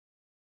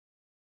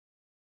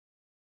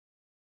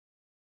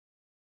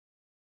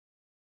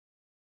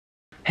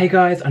Hey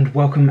guys, and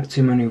welcome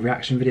to my new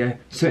reaction video.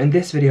 So in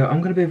this video I'm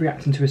going to be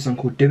reacting to a song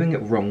called Doing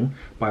It Wrong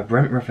by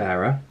Brent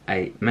Rivera,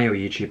 a male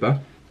YouTuber,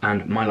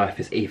 and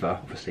Mylifeaseva,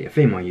 obviously a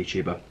female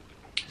YouTuber.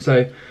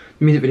 So the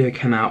music video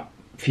came out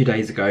a few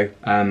days ago.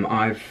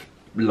 I've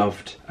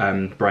loved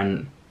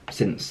Brent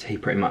since he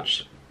pretty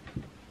much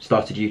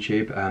started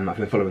YouTube. I've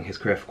been following his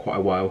career for quite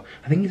a while.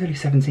 I think he's only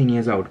 17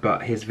 years old,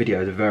 but his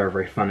videos are very,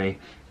 very funny.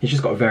 He's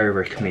just got a very,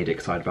 very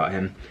comedic side about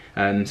him.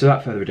 So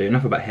without further ado,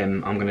 enough about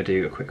him. I'm going to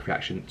do a quick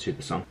reaction to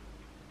the song.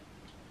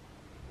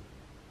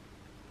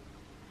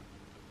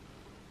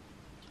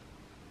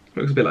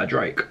 Looks a bit like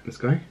Drake, this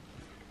guy.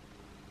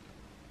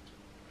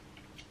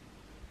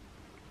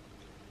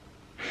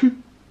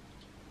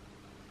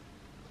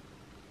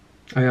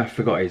 Oh yeah, I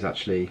forgot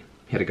he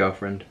had a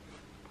girlfriend.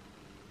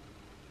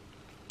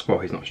 Well,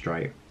 he's not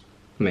straight.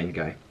 I mean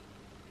gay.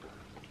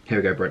 Here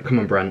we go, Brent. Come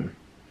on, Brent.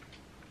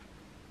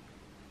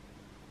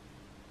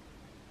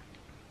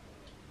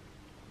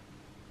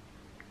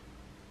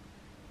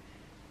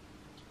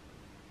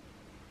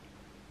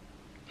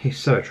 He's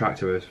so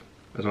attractive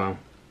as well.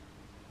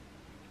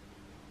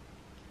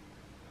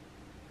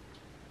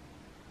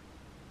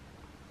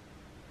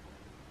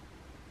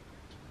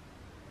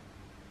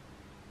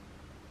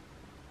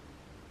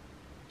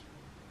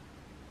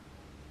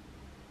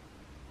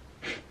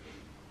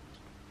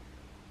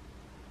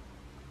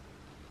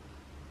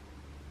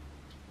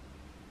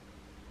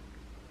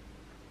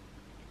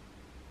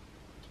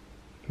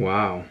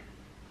 Wow.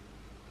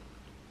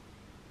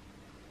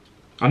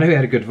 I know he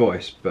had a good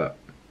voice, but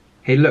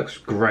he looks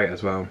great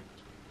as well.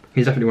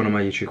 He's definitely one of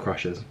my YouTube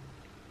crushes.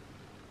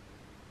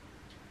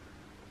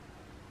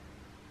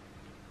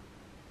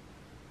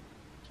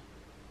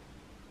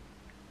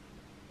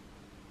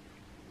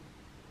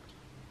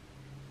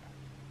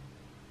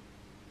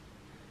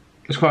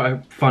 It's quite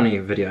a funny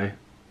video.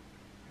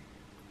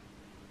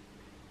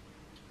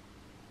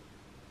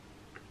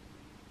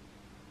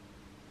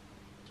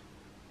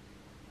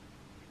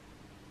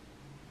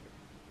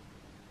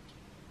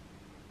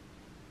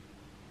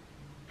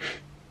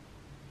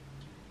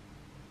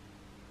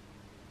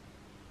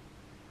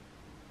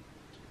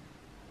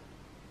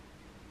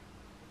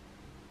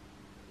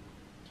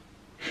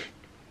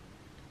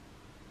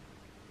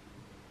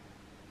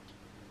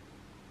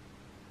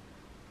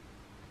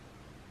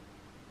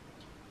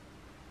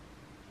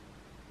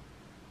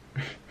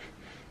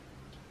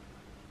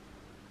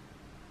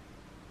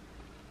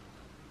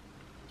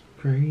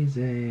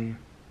 Crazy.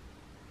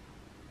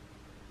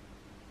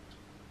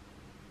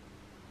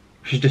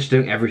 She's just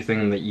doing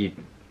everything that you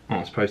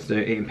aren't supposed to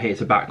do. Eating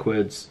pizza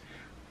backwards.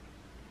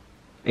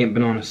 Eating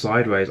banana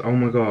sideways. Oh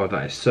my god,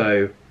 that is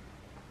so...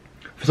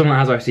 For someone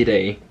that has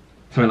OCD,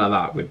 something like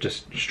that would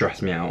just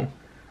stress me out.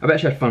 I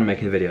bet she had fun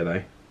making the video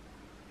though.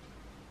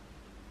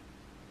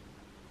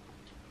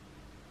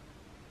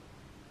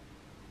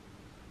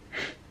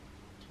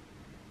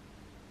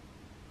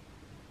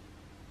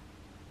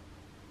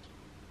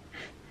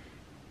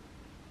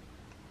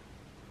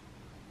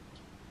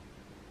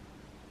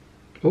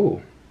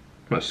 Oh,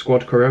 that's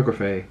squad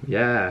choreography.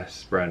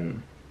 Yes,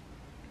 Brent.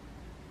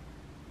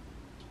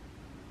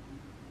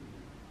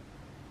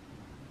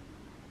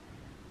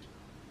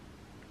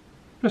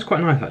 That's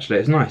quite nice actually.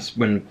 It's nice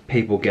when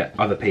people get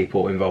other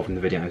people involved in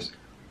the videos.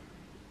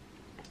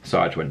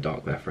 Sorry, I just went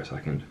dark there for a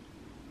second.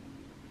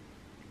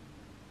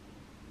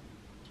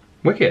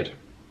 Wicked.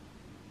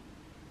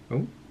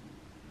 Oh.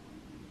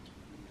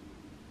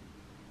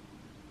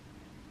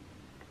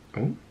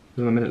 Oh,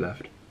 there's a minute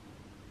left.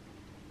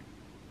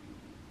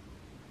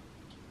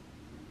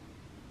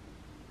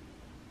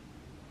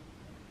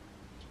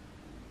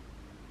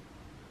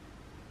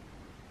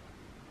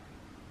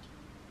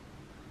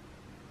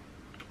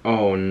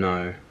 Oh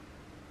no.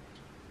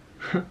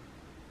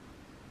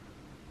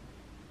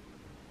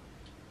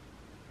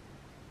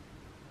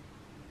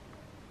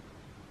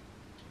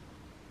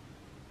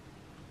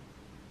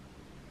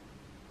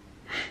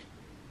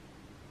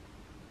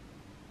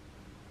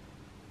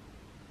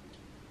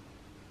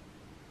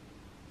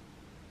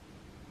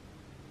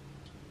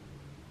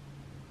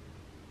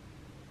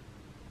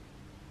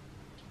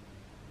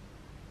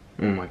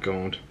 Oh my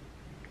god.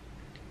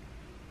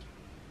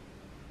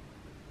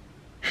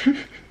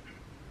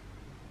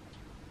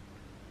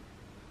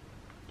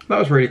 That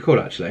was really cool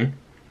actually.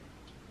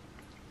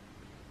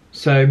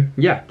 So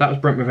yeah, that was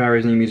Brent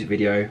Rivera's new music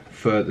video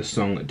for the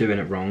song Doing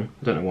It Wrong.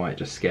 I don't know why it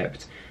just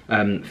skipped.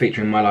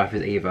 Featuring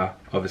Mylifeaseva,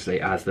 obviously,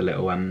 as the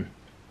little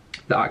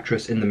the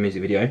actress in the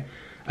music video.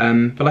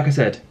 But like I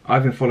said,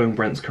 I've been following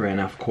Brent's career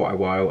now for quite a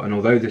while, and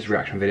although this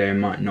reaction video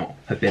might not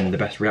have been the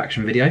best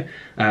reaction video,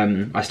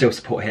 I still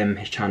support him,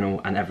 his channel,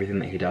 and everything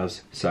that he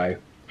does. So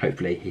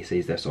hopefully he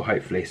sees this, or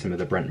hopefully some of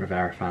the Brent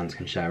Rivera fans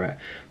can share it.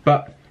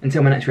 But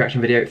until my next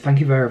reaction video, thank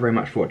you very, very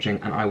much for watching,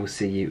 and I will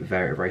see you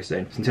very, very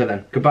soon. So until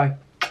then, goodbye.